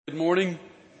Good morning,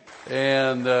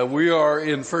 and we are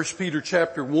in 1 Peter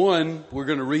chapter 1. We're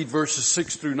going to read verses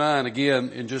 6 through 9 again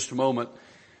in just a moment.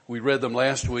 We read them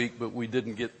last week, but we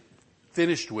didn't get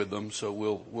finished with them, so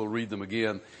we'll read them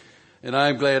again. And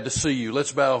I'm glad to see you.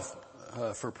 Let's bow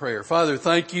for prayer. Father,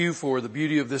 thank you for the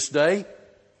beauty of this day.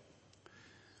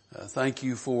 Thank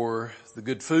you for the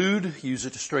good food. Use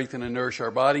it to strengthen and nourish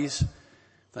our bodies.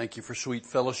 Thank you for sweet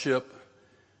fellowship.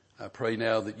 I pray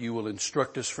now that you will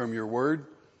instruct us from your word.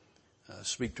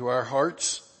 Speak to our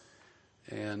hearts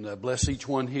and bless each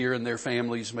one here and their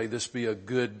families. May this be a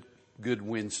good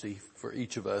Wednesday for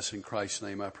each of us. In Christ's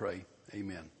name I pray.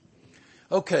 Amen.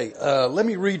 Okay, let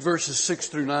me read verses 6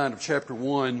 through 9 of chapter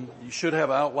 1. You should have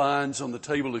outlines on the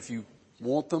table if you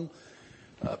want them,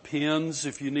 pens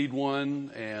if you need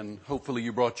one, and hopefully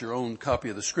you brought your own copy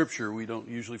of the scripture. We don't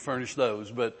usually furnish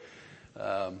those, but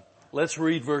let's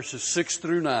read verses 6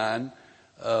 through 9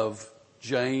 of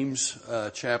James,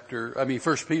 1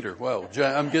 Peter. Wow.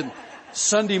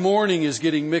 Sunday morning is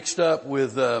getting mixed up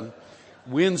with,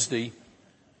 Wednesday.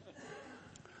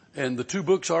 And the two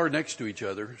books are next to each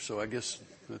other, so I guess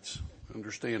that's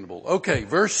understandable. Okay,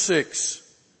 verse 6.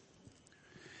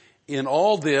 In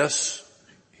all this,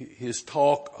 his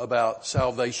talk about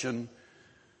salvation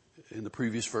in the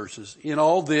previous verses. In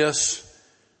all this,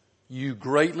 you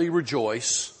greatly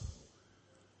rejoice,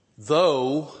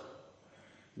 though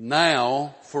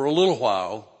now, for a little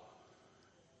while,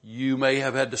 you may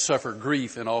have had to suffer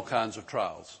grief in all kinds of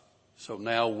trials. So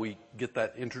now we get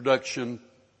that introduction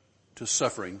to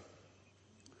suffering.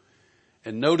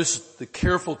 And notice the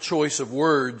careful choice of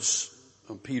words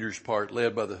on Peter's part,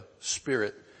 led by the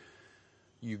Spirit.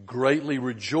 You greatly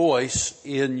rejoice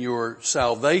in your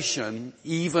salvation,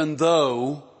 even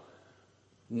though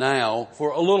now, for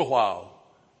a little while.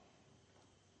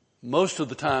 Most of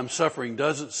the time, suffering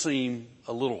doesn't seem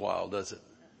a little while, does it?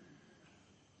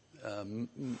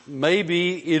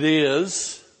 Maybe it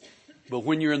is, but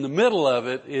when you're in the middle of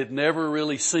it, it never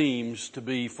really seems to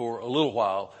be for a little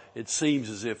while. It seems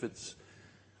as if it's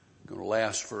going to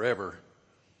last forever.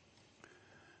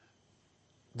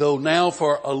 Though now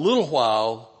for a little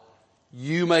while,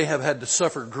 you may have had to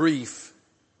suffer grief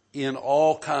in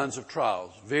all kinds of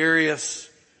trials.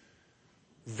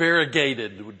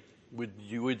 Variegated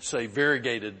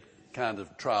kind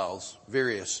of trials,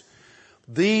 various.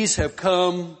 These have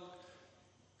come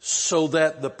so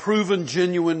that the proven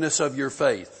genuineness of your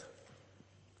faith,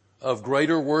 of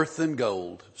greater worth than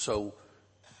gold. So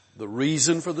the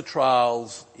reason for the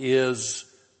trials is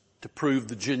to prove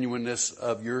the genuineness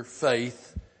of your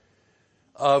faith,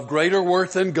 of greater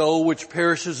worth than gold, which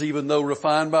perishes even though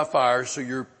refined by fire. So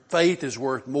your faith is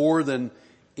worth more than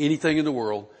anything in the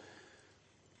world.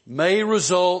 May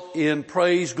result in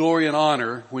praise, glory, and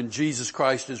honor when Jesus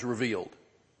Christ is revealed.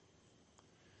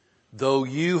 Though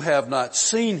you have not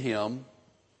seen him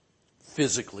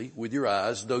physically with your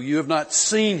eyes, though you have not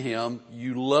seen him,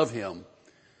 you love him.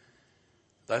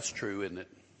 That's true, isn't it?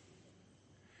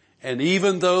 And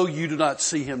even though you do not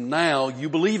see him now, you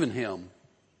believe in him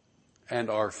and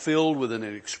are filled with an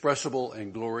inexpressible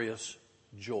and glorious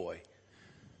joy.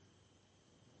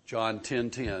 John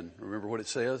 10:10. Remember what it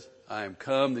says? I am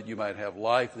come that you might have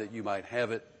life, that you might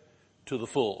have it to the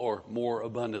full or more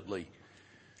abundantly.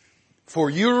 For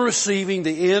you are receiving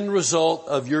the end result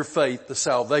of your faith, the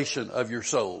salvation of your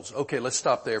souls. Okay, let's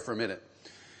stop there for a minute.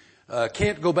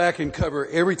 Can't go back and cover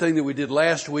everything that we did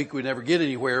last week. We never get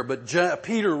anywhere, but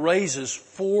Peter raises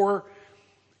 4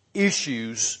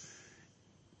 issues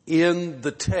in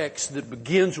the text that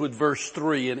begins with verse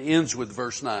 3 and ends with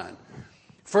verse 9.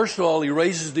 First of all, he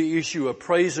raises the issue of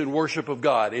praise and worship of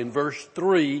God. In verse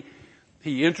 3,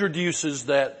 he introduces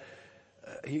a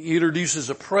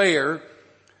prayer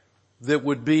that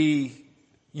would be,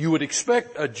 you would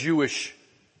expect a Jewish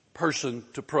person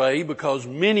to pray, because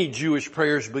many Jewish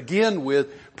prayers begin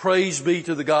with, praise be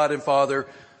to the God and Father.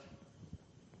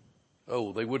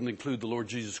 Oh, they wouldn't include the Lord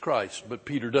Jesus Christ, but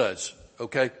Peter does.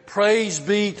 Okay? Praise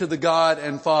be to the God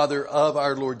and Father of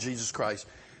our Lord Jesus Christ.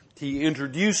 He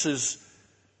introduces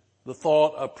the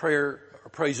thought of prayer,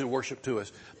 praise and worship to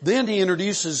us. Then he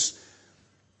introduces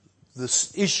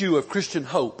this issue of Christian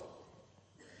hope.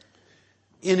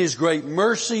 In his great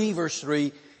mercy, verse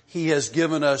 3, he has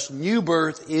given us new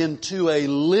birth into a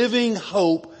living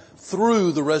hope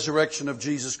through the resurrection of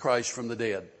Jesus Christ from the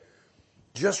dead.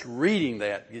 Just reading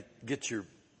that gets your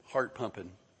heart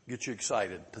pumping, gets you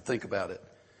excited to think about it.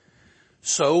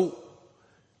 So,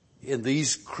 in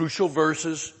these crucial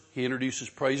verses, he introduces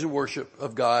praise and worship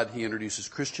of God. He introduces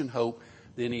Christian hope.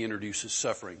 Then he introduces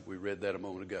suffering. We read that a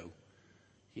moment ago.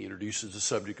 He introduces the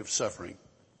subject of suffering.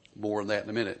 More on that in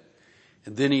a minute.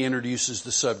 And then he introduces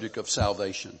the subject of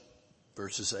salvation,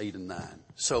 verses 8 and 9.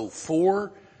 So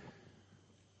 4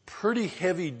 pretty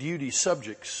heavy duty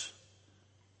subjects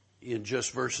in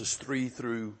just verses 3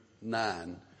 through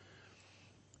 9.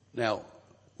 Now,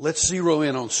 let's zero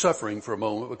in on suffering for a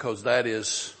moment, because that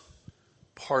is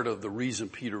part of the reason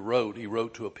Peter wrote. He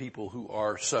wrote to a people who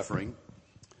are suffering,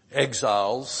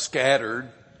 exiles, scattered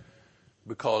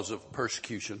because of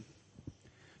persecution.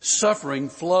 Suffering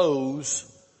flows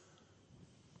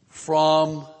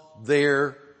from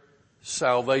their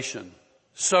salvation.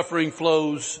 Suffering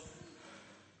flows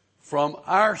from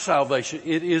our salvation.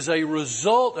 It is a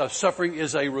result of suffering,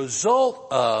 is a result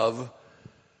of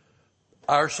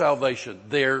our salvation,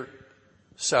 their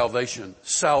salvation.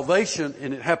 Salvation,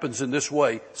 and it happens in this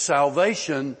way,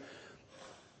 salvation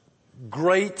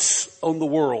grates on the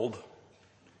world,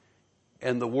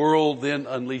 and the world then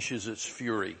unleashes its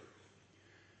fury.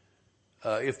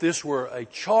 If this were a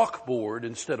chalkboard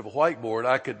instead of a whiteboard,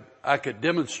 I could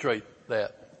demonstrate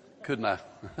that, couldn't I?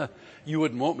 You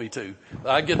wouldn't want me to.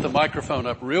 I'd get the microphone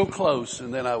up real close,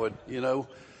 and then I would,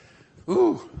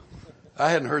 I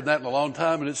hadn't heard that in a long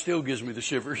time, and it still gives me the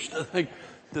shivers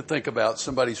to think about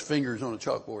somebody's fingers on a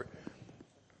chalkboard.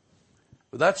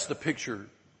 But that's the picture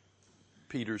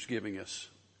Peter's giving us.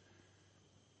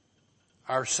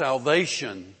 Our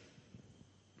salvation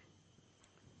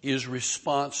is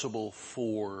responsible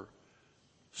for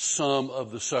some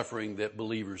of the suffering that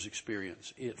believers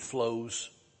experience. It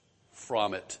flows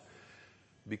from it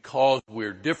because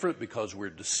we're different, because we're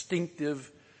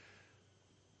distinctive,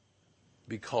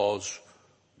 because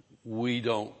we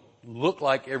don't look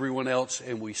like everyone else,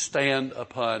 and we stand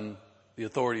upon the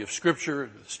authority of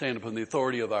Scripture, stand upon the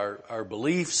authority of our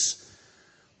beliefs,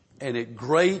 and it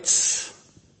grates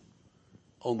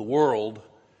on the world,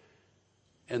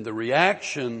 and the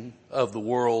reaction of the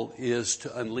world is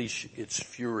to unleash its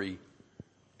fury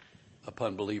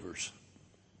upon believers.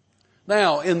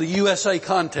 Now, in the USA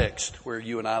context where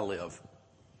you and I live,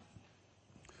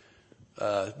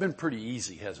 it's been pretty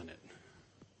easy, hasn't it?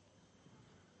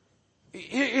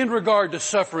 In regard to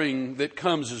suffering that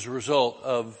comes as a result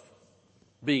of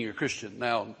being a Christian.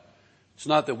 Now, it's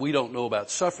not that we don't know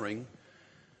about suffering,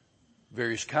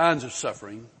 various kinds of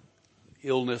suffering,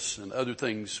 illness and other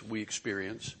things we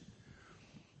experience.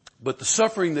 But the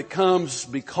suffering that comes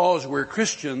because we're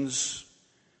Christians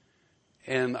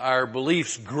and our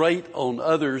beliefs grate on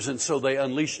others, and so they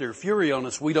unleash their fury on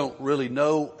us, we don't really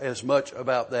know as much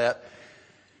about that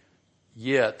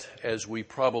yet as we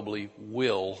probably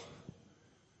will.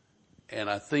 And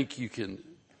I think you can,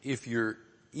 if you're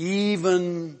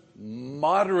even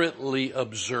moderately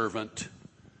observant,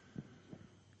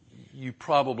 you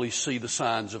probably see the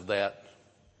signs of that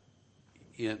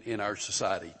in our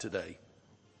society today.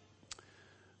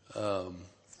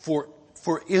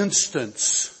 For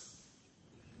instance,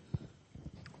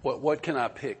 what can I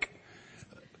pick?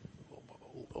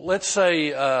 Let's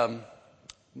say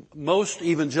most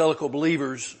evangelical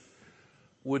believers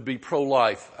would be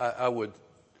pro-life. I would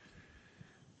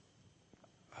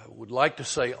like to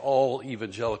say all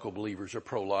evangelical believers are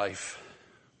pro-life,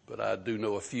 but I do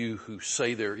know a few who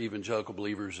say they're evangelical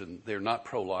believers and they're not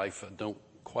pro-life. I don't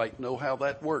quite know how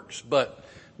that works, but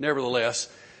nevertheless.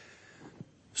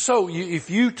 So if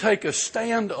you take a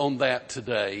stand on that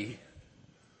today,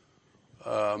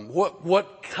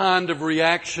 what kind of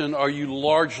reaction are you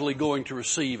largely going to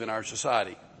receive in our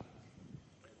society?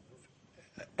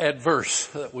 Adverse.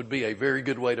 That would be a very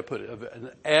good way to put it.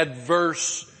 An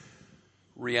adverse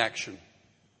reaction.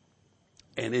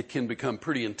 And it can become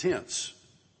pretty intense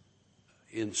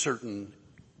in certain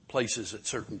places at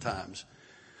certain times.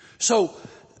 So,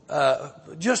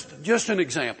 just an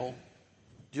example.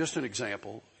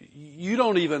 You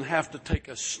don't even have to take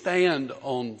a stand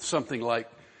on something like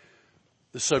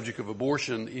the subject of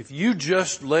abortion. If you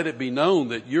just let it be known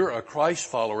that you're a Christ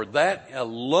follower, that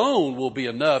alone will be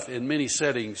enough in many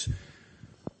settings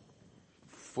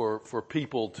for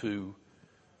people to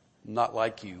not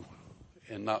like you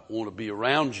and not want to be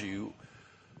around you.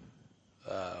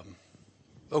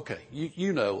 Okay,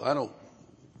 you know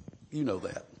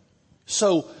that.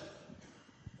 So,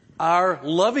 our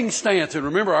loving stance, and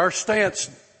remember our stance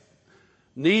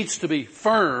needs to be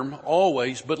firm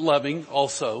always, but loving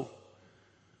also.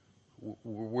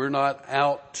 We're not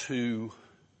out to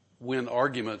win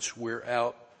arguments, we're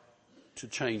out to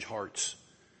change hearts.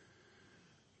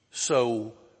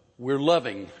 So, we're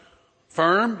loving.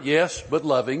 Firm, yes, but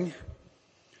loving.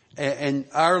 And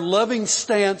our loving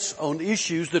stance on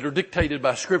issues that are dictated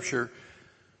by Scripture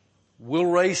will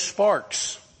raise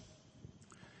sparks.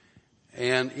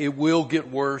 And it will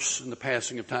get worse in the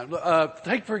passing of time.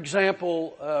 Take, for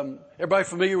example, everybody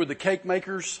familiar with the cake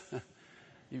makers?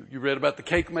 You read about the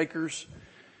cake makers?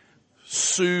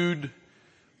 Sued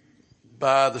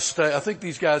by the state. I think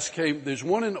these guys came, there's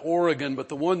one in Oregon, but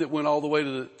the one that went all the way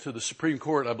to the Supreme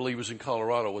Court, I believe, was in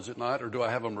Colorado, was it not? Or do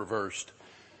I have them reversed?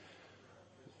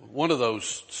 One of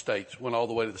those states went all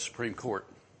the way to the Supreme Court.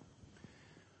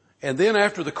 And then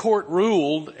after the court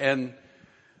ruled and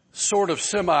sort of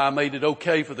made it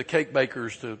okay for the cake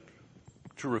bakers to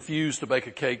refuse to bake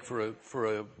a cake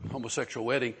for a homosexual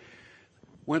wedding,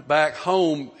 went back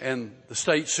home and the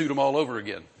state sued them all over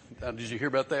again. Did you hear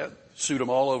about that? Sued them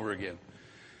all over again.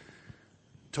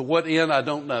 To what end, I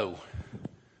don't know.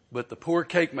 But the poor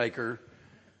cake maker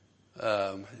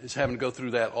is having to go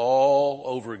through that all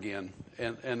over again.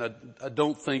 And I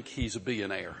don't think he's a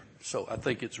billionaire. So I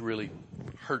think it's really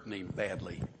hurting him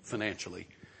badly financially.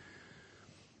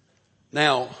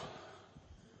 Now,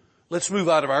 let's move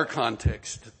out of our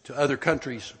context to other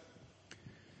countries.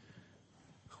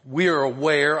 We are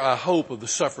aware, I hope, of the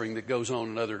suffering that goes on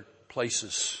in other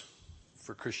places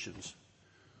for Christians.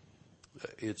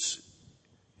 The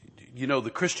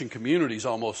Christian community's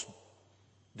almost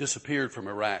disappeared from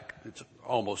Iraq. It's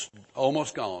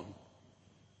almost gone.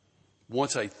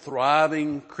 Once a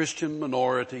thriving Christian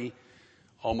minority,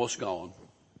 almost gone.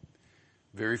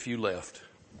 Very few left.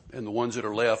 And the ones that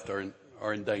are left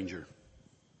are in danger.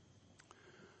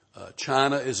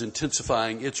 China is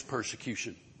intensifying its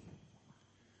persecution.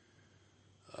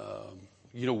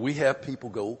 We have people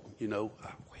go,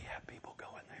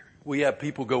 we have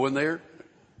people going there.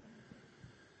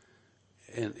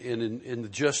 And in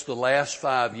just the last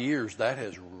 5 years, that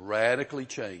has radically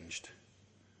changed.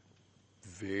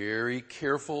 Very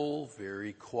careful,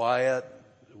 very quiet.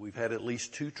 We've had at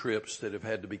least 2 trips that have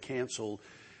had to be canceled.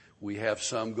 We have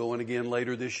some going again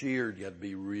later this year. You have to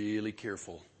be really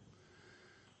careful.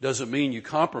 Doesn't mean you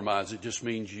compromise. It just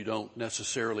means you don't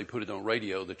necessarily put it on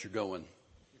radio that you're going.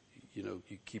 You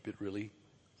keep it really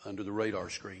under the radar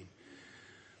screen.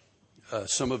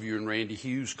 Some of you in Randy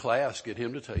Hughes' class, get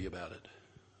him to tell you about it.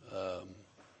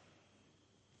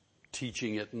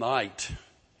 Teaching at night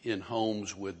in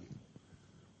homes with,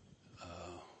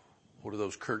 what are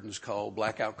those curtains called?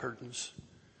 Blackout curtains.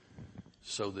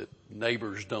 So that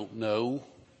neighbors don't know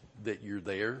that you're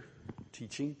there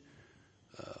teaching.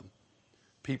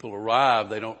 People arrive,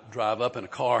 they don't drive up in a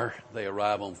car, they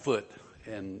arrive on foot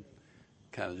and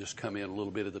kind of just come in a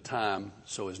little bit at a time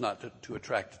so as not to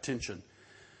attract attention.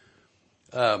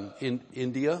 In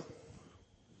India,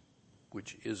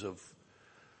 which is of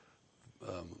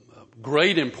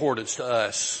great importance to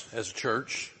us as a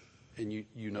church, and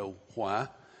you know why.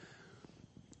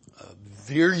 A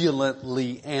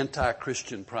virulently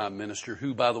anti-Christian prime minister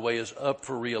who, by the way, is up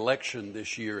for re-election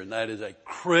this year, and that is a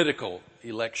critical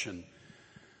election.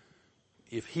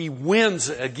 If he wins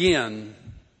again,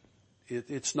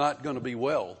 it's not going to be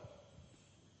well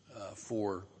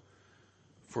for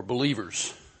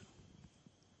believers.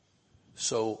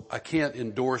 So I can't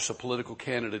endorse a political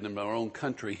candidate in my own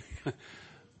country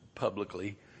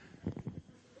publicly,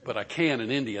 but I can in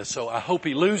India. So I hope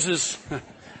he loses.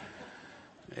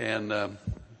 And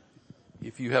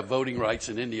if you have voting rights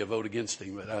in India, vote against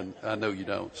him. But I know you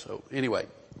don't. So anyway,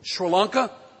 Sri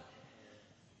Lanka.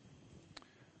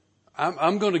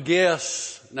 I'm going to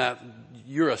guess, now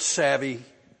you're a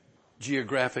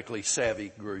geographically savvy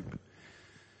group,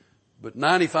 but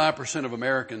 95% of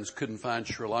Americans couldn't find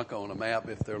Sri Lanka on a map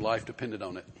if their life depended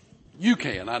on it. You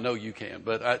can, I know you can,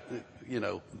 but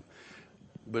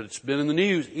but it's been in the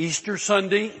news. Easter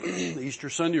Sunday,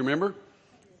 remember?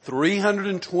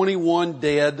 321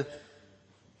 dead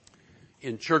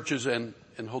in churches and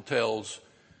hotels.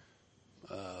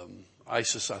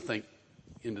 ISIS, I think,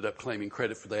 ended up claiming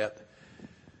credit for that.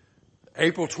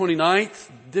 April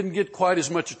 29th didn't get quite as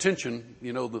much attention.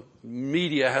 The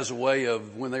media has a way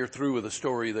of, when they're through with a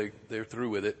story, they're through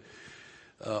with it.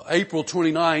 April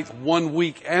 29th, 1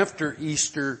 week after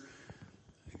Easter,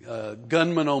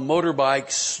 gunmen on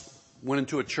motorbikes went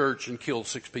into a church and killed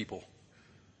 6 people.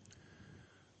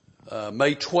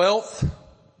 May 12th,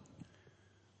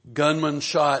 gunmen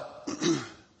shot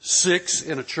 6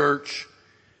 in a church,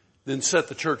 then set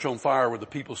the church on fire with the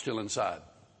people still inside.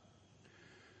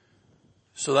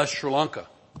 So that's Sri Lanka.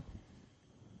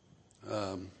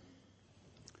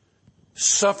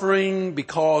 Suffering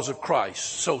because of Christ.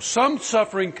 So some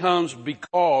suffering comes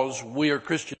because we are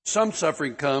Christians. Some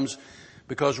suffering comes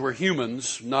because we're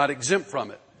humans, not exempt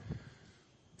from it.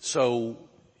 So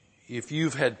if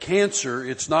you've had cancer,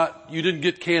 you didn't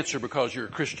get cancer because you're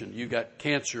a Christian. You got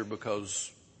cancer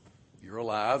because you're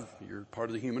alive, you're part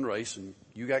of the human race, and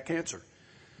you got cancer.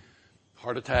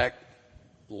 heart attack,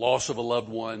 loss of a loved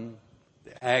one,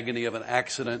 the agony of an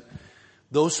accident.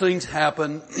 Those things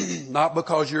happen not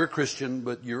because you're a Christian,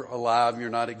 but you're alive, you're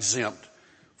not exempt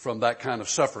from that kind of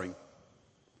suffering.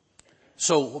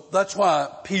 So that's why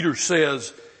Peter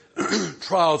says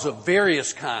trials of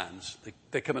various kinds.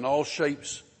 They come in all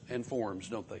shapes and forms,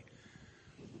 don't they?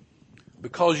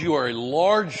 Because you are a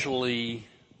largely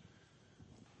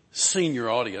senior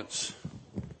audience.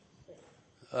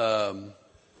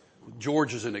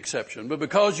 George is an exception, but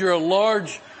because you're a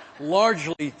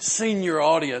largely senior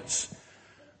audience,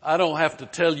 I don't have to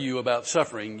tell you about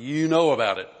suffering. You know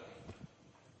about it.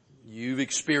 You've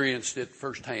experienced it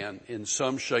firsthand in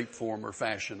some shape, form, or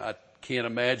fashion. I can't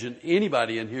imagine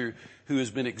anybody in here who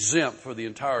has been exempt for the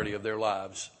entirety of their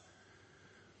lives.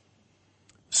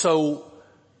 So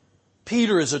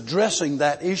Peter is addressing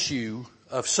that issue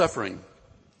of suffering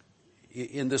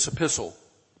in this epistle.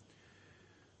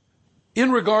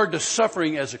 In regard to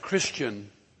suffering as a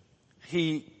Christian,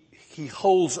 he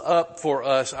holds up for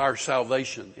us our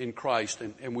salvation in Christ,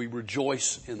 and we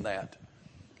rejoice in that.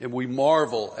 And we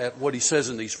marvel at what he says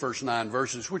in these first 9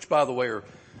 verses, which, by the way, are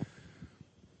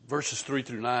verses 3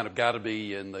 through 9 have got to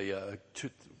be in the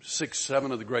 6,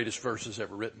 7 of the greatest verses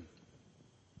ever written.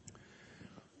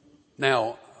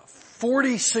 Now,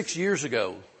 46 years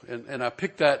ago, and I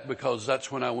picked that because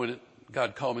that's when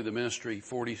God called me to the ministry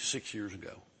 46 years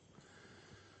ago.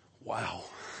 Wow.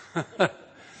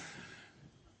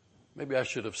 Maybe I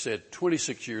should have said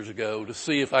 26 years ago to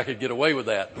see if I could get away with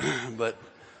that. But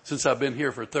since I've been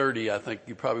here for 30, I think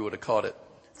you probably would have caught it.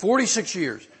 46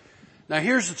 years. Now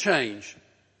here's the change.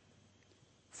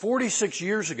 46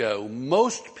 years ago,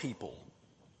 most people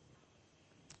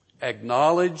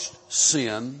acknowledged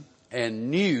sin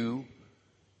and knew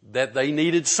that they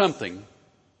needed something.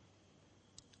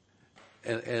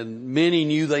 And many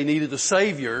knew they needed a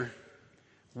Savior,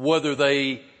 whether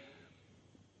they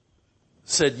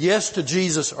said yes to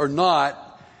Jesus or not.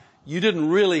 You didn't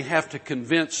really have to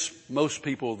convince most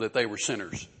people that they were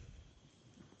sinners.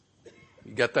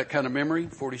 You got that kind of memory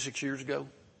 46 years ago?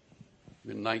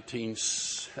 In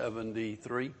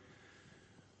 1973?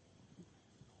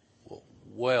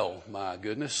 Well, my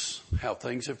goodness, how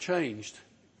things have changed.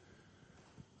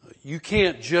 You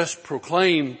can't just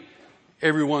proclaim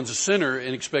everyone's a sinner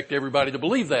and expect everybody to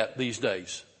believe that these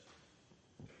days.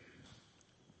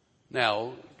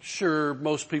 Now, sure,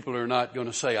 most people are not going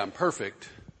to say I'm perfect,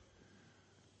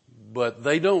 but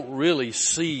they don't really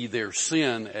see their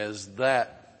sin as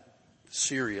that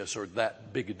serious or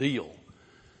that big a deal.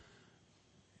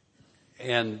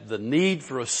 And the need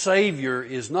for a Savior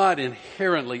is not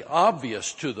inherently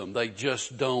obvious to them. They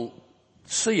just don't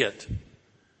see it.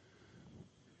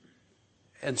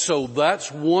 And so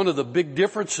that's one of the big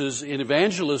differences in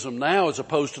evangelism now as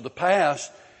opposed to the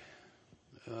past.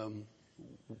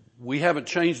 We haven't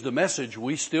changed the message.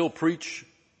 We still preach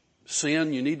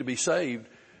sin, you need to be saved.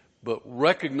 But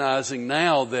recognizing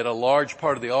now that a large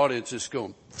part of the audience is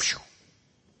going, phew.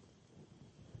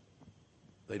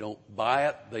 They don't buy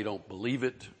it, they don't believe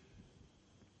it,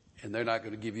 and they're not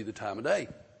going to give you the time of day.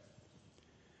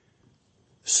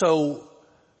 So,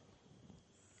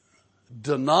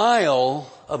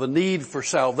 denial of a need for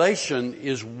salvation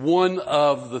is one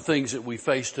of the things that we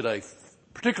face today,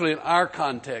 particularly in our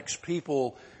context.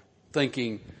 People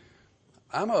thinking,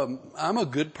 I'm a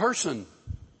good person.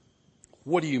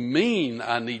 What do you mean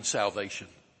I need salvation?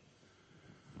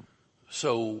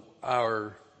 So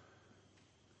our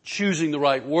choosing the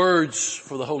right words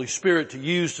for the Holy Spirit to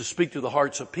use to speak to the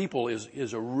hearts of people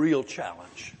is a real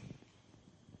challenge.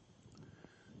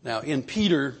 Now in 1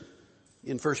 Peter,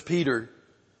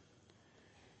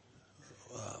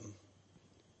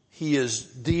 he is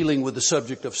dealing with the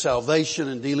subject of salvation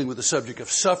and dealing with the subject of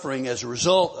suffering as a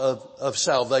result of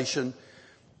salvation.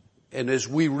 And as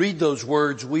we read those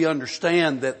words, we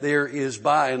understand that there is,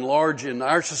 by and large, in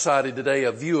our society today,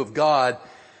 a view of God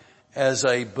as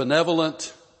a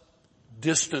benevolent,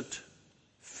 distant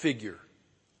figure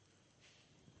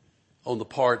on the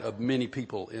part of many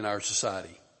people in our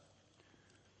society.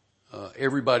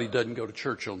 Everybody doesn't go to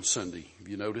church on Sunday. Have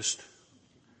you noticed?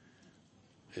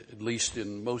 At least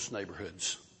in most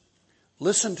neighborhoods.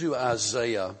 Listen to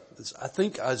Isaiah. I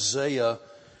think Isaiah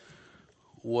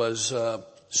was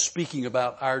speaking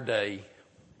about our day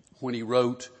when he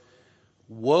wrote,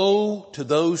 "Woe to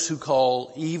those who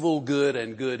call evil good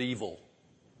and good evil,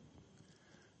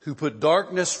 who put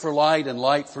darkness for light and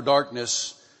light for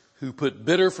darkness, who put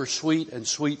bitter for sweet and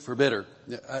sweet for bitter."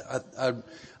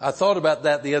 I thought about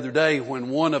that the other day when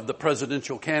one of the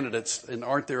presidential candidates, and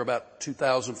aren't there about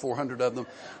 2,400 of them,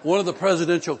 one of the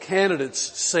presidential candidates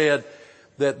said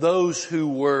that those who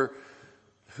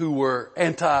who were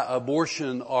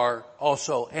anti-abortion are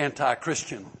also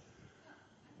anti-Christian.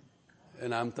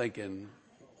 And I'm thinking,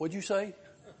 what'd you say?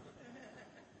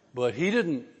 But he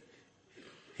didn't.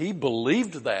 He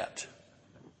believed that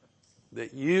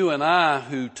you and I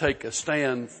who take a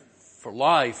stand for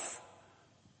life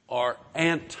are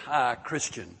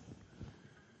anti-Christian.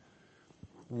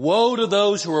 Woe to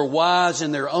those who are wise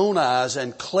in their own eyes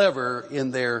and clever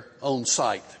in their own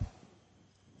sight.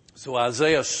 So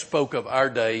Isaiah spoke of our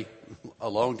day a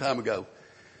long time ago.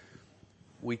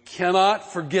 We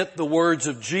cannot forget the words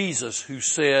of Jesus who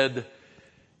said,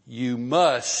 "You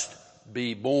must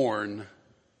be born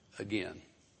again."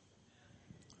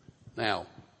 Now,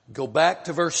 go back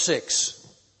to verse 6.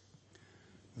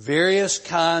 Various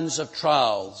kinds of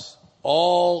trials,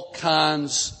 all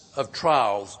kinds of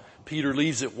trials. Peter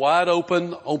leaves it wide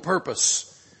open on purpose.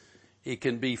 It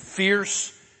can be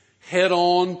fierce,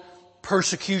 head-on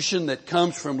persecution that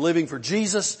comes from living for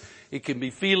Jesus. It can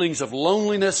be feelings of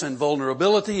loneliness and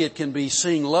vulnerability. It can be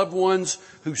seeing loved ones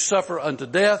who suffer unto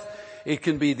death. It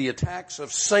can be the attacks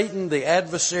of Satan, the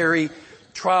adversary.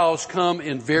 Trials come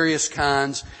in various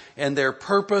kinds, and their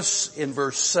purpose in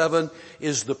verse 7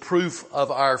 is the proof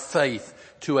of our faith.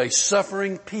 To a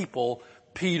suffering people,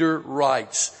 Peter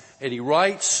writes. And he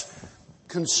writes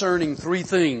concerning three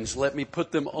things. Let me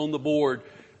put them on the board.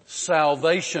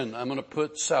 Salvation. I'm going to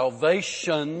put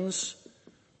salvations.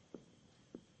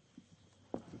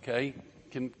 Okay.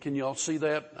 Can you all see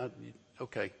that?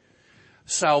 Okay.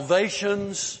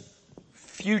 Salvation's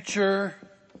future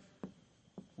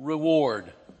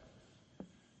reward.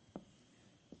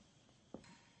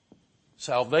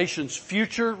 Salvation's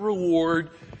future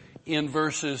reward in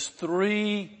verses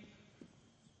 3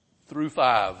 through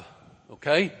 5.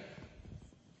 Okay?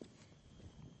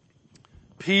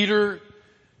 Peter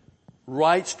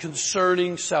writes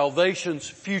concerning salvation's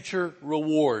future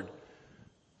reward.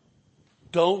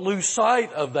 Don't lose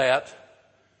sight of that.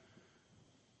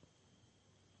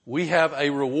 We have a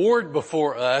reward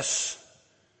before us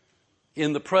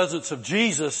in the presence of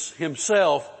Jesus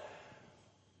himself.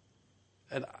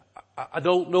 And I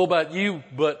don't know about you,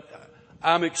 but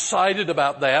I'm excited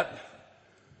about that.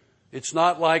 It's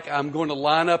not like I'm going to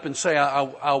line up and say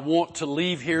I want to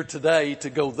leave here today to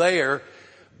go there,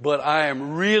 but I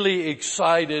am really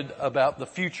excited about the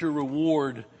future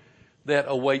reward that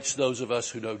awaits those of us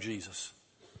who know Jesus.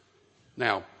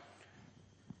 Now,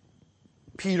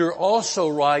 Peter also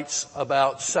writes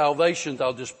about salvation.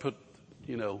 I'll just put,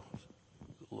 little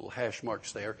hash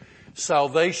marks there.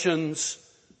 Salvation's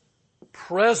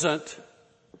present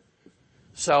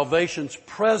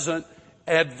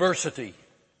adversity.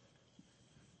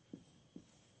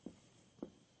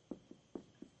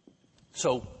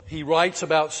 So he writes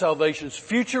about salvation's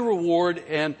future reward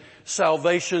and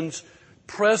salvation's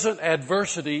present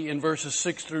adversity in verses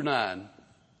 6 through 9.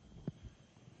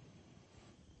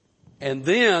 And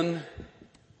then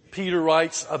Peter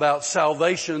writes about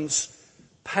salvation's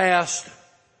past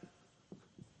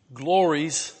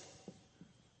glories.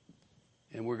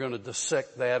 And we're going to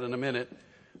dissect that in a minute.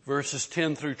 Verses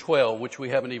 10 through 12, which we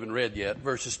haven't even read yet.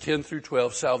 Verses 10 through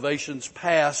 12, salvation's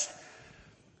past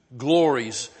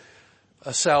glories.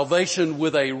 A salvation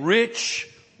with a rich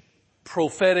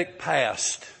prophetic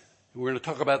past. We're going to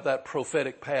talk about that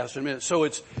prophetic past in a minute. So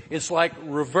it's like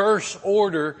reverse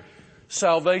order.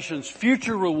 Salvation's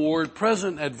future reward,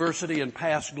 present adversity, and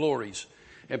past glories.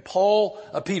 And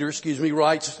Peter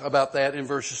writes about that in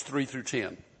verses 3 through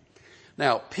 10.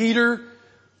 Now, Peter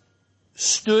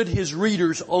stood his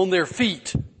readers on their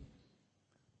feet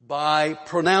by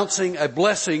pronouncing a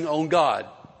blessing on God.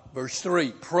 Verse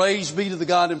 3, praise be to the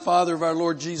God and Father of our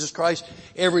Lord Jesus Christ.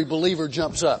 Every believer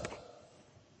jumps up.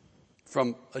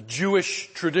 From a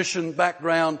Jewish tradition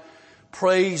background,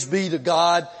 praise be to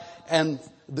God and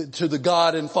to the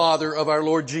God and Father of our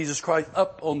Lord Jesus Christ,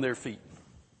 up on their feet.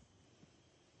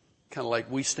 Kind of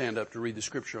like we stand up to read the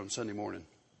scripture on Sunday morning.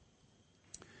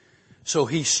 So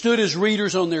he stood his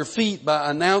readers on their feet by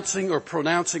announcing or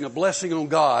pronouncing a blessing on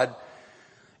God.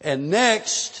 And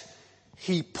next,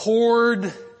 he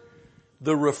poured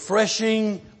the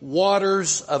refreshing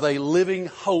waters of a living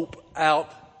hope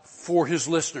out for his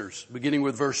listeners, beginning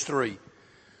with verse 3.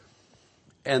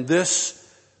 And this,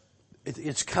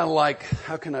 it's kind of like,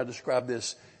 how can I describe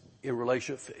this in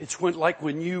relationship? It's like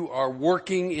when you are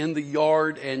working in the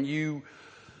yard and you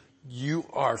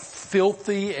are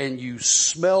filthy and you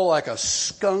smell like a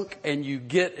skunk and you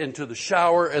get into the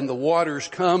shower and the waters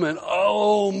come and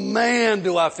oh man,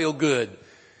 do I feel good.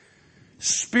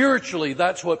 Spiritually,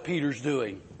 that's what Peter's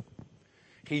doing.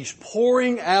 He's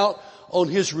pouring out on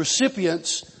his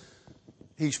recipients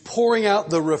He's pouring out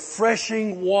the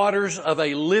refreshing waters of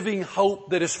a living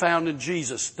hope that is found in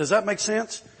Jesus. Does that make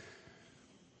sense?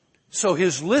 So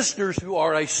his listeners, who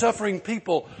are a suffering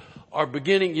people, are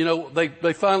beginning,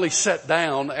 they finally sat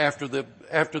down after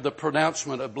the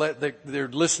pronouncement of, they're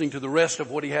listening to the rest of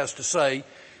what he has to say.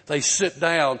 They sit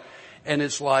down, and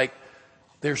it's like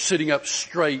they're sitting up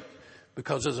straight,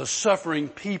 because as a suffering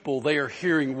people, they are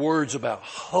hearing words about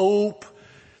hope.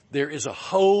 There is a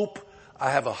hope. I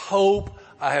have a hope.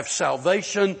 I have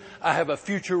salvation. I have a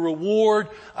future reward.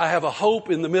 I have a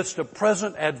hope in the midst of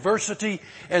present adversity.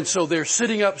 And so they're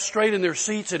sitting up straight in their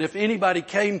seats. And if anybody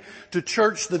came to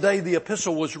church the day the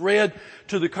epistle was read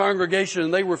to the congregation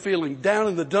and they were feeling down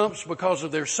in the dumps because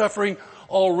of their suffering,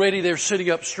 already they're sitting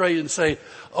up straight and saying,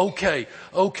 okay,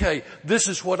 this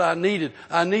is what I needed.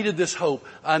 I needed this hope.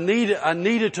 I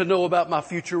needed to know about my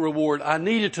future reward. I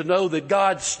needed to know that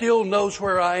God still knows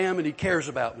where I am and He cares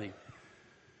about me.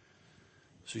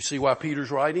 So you see why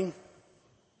Peter's writing?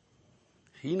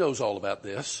 He knows all about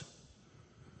this.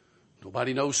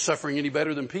 Nobody knows suffering any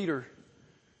better than Peter.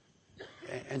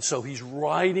 And so he's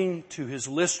writing to his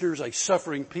listeners, a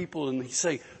suffering people, and he's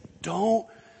saying, don't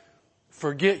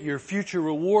forget your future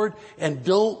reward, and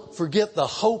don't forget the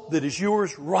hope that is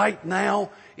yours right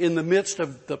now in the midst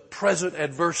of the present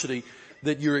adversity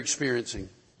that you're experiencing.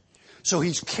 So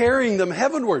he's carrying them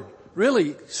heavenward,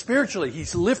 really, spiritually.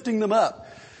 He's lifting them up.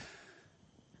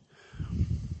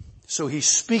 So he's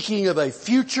speaking of a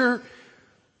future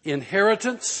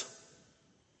inheritance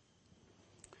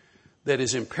that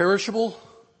is imperishable,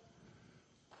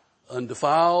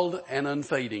 undefiled, and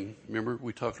unfading. Remember,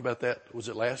 we talked about that, was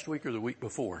it last week or the week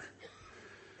before?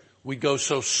 We go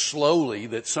so slowly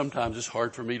that sometimes it's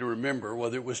hard for me to remember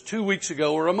whether it was 2 weeks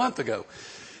ago or a month ago.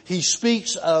 He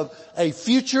speaks of a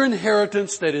future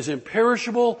inheritance that is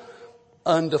imperishable,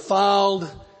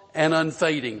 undefiled, and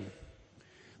unfading.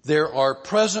 There are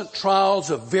present trials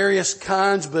of various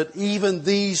kinds, but even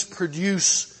these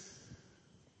produce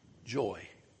joy.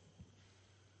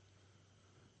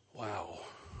 Wow.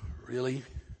 Really?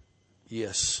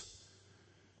 Yes.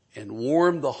 And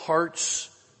warm the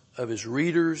hearts of his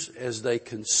readers as they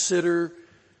consider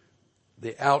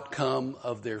the outcome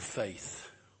of their faith,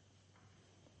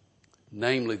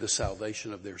 namely the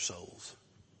salvation of their souls.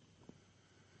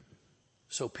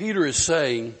 So Peter is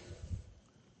saying,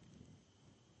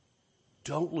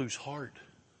 don't lose heart.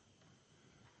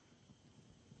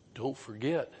 Don't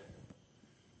forget.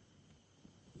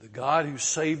 The God who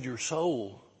saved your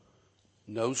soul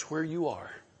knows where you are.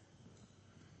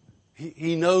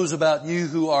 He knows about you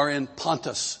who are in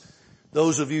Pontus,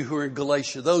 those of you who are in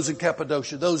Galatia, those in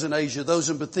Cappadocia, those in Asia, those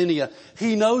in Bithynia.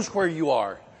 He knows where you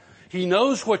are. He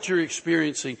knows what you're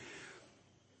experiencing.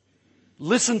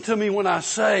 Listen to me when I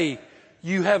say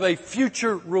you have a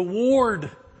future reward.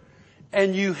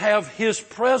 And you have His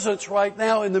presence right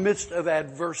now in the midst of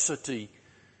adversity.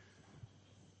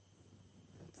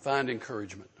 Find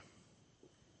encouragement.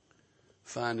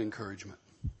 Find encouragement.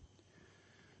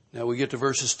 Now we get to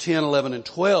verses 10, 11, and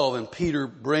 12, and Peter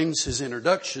brings his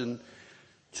introduction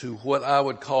to what I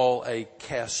would call a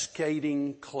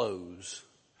cascading close.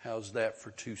 How's that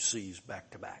for 2 C's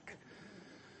back to back?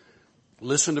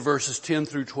 Listen to verses 10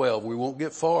 through 12. We won't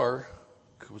get far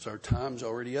because our time's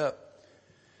already up.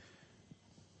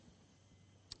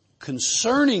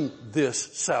 Concerning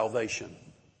this salvation,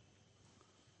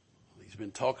 he's been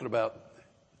talking about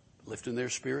lifting their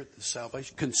spirit, this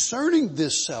salvation. Concerning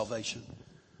this salvation,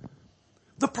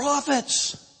 the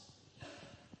prophets,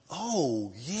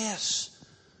 oh yes,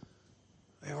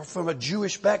 they were from a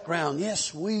Jewish background.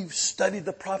 Yes, we've studied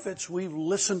the prophets. We've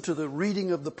listened to the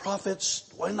reading of the prophets.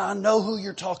 And I know who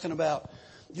you're talking about.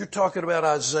 You're talking about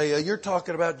Isaiah. You're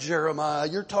talking about Jeremiah.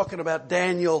 You're talking about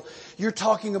Daniel. You're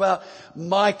talking about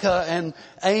Micah and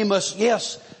Amos.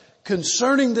 Yes,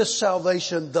 concerning this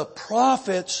salvation, the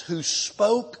prophets who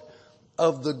spoke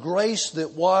of the grace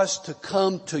that was to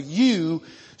come to you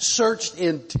searched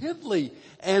intently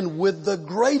and with the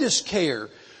greatest care,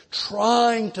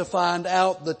 trying to find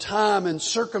out the time and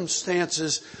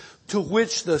circumstances to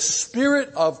which the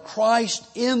Spirit of Christ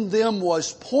in them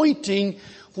was pointing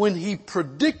when He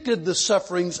predicted the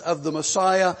sufferings of the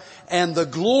Messiah and the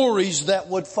glories that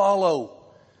would follow.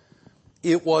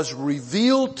 It was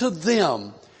revealed to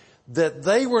them that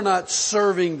they were not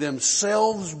serving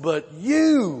themselves, but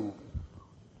you.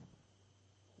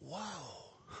 Wow.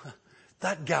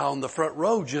 That guy on the front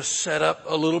row just sat up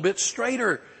a little bit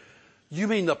straighter. You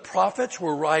mean the prophets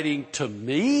were writing to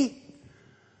me?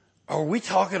 Are we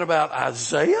talking about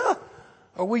Isaiah?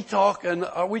 Are we talking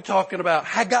about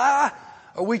Haggai?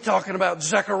 Are we talking about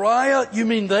Zechariah? You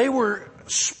mean they were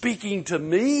speaking to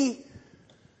me?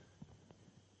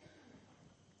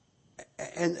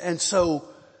 And so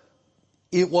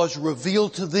it was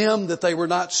revealed to them that they were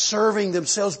not serving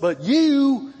themselves, but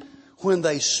you, when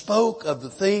they spoke of the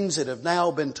things that have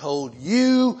now been told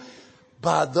you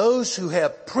by those who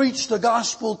have preached the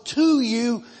gospel to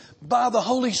you by the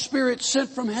Holy Spirit sent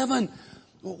from heaven.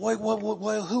 Wait,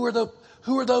 who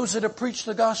are those that have preached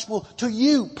the gospel to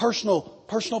you?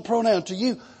 Personal pronoun to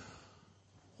you.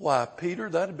 Why, Peter,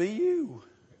 that'd be you.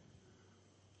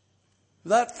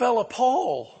 That fella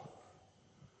Paul.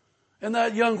 And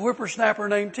that young whippersnapper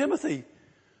named Timothy.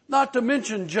 Not to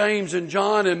mention James and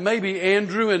John and maybe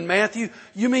Andrew and Matthew.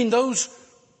 You mean those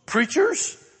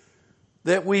preachers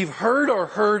that we've heard or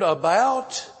heard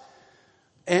about?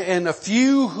 And a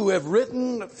few who have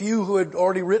written, a few who had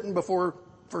already written before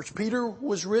 1 Peter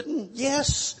was written?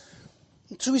 Yes.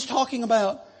 That's who he's talking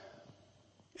about.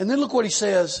 And then look what he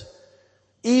says.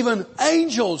 Even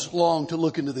angels long to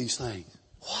look into these things.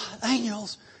 What?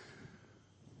 Angels?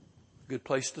 Good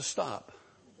place to stop.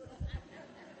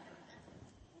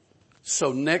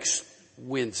 So next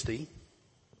Wednesday,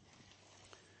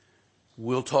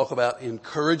 we'll talk about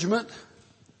encouragement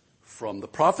from the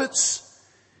prophets,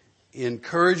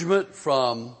 encouragement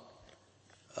from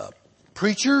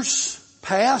preachers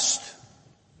past,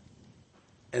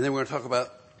 and then we're going to talk about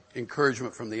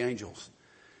encouragement from the angels.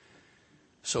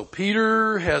 So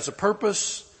Peter has a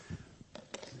purpose.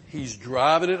 He's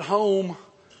driving it home.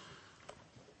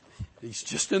 He's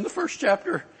just in the first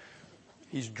chapter.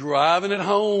 He's driving it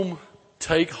home.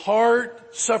 Take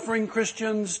heart, suffering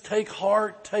Christians. Take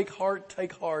heart, take heart,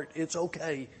 take heart. It's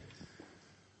okay.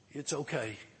 It's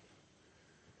okay.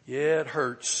 Yeah, it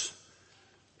hurts,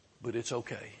 but it's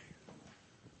okay.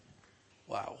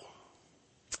 Wow.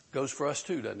 Goes for us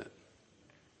too, doesn't it?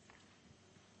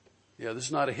 Yeah, this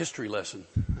is not a history lesson.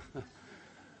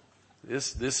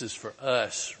 This is for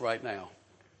us right now.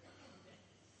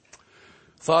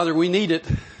 Father, we need it.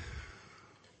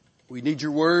 We need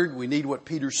your word. We need what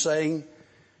Peter's saying.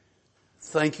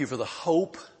 Thank you for the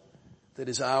hope that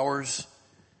is ours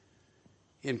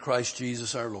in Christ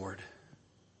Jesus our Lord.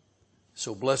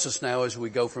 So bless us now as we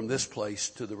go from this place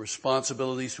to the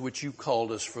responsibilities to which you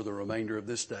called us for the remainder of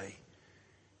this day.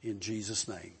 In Jesus'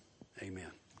 name,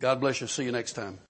 amen. God bless you. See you next time.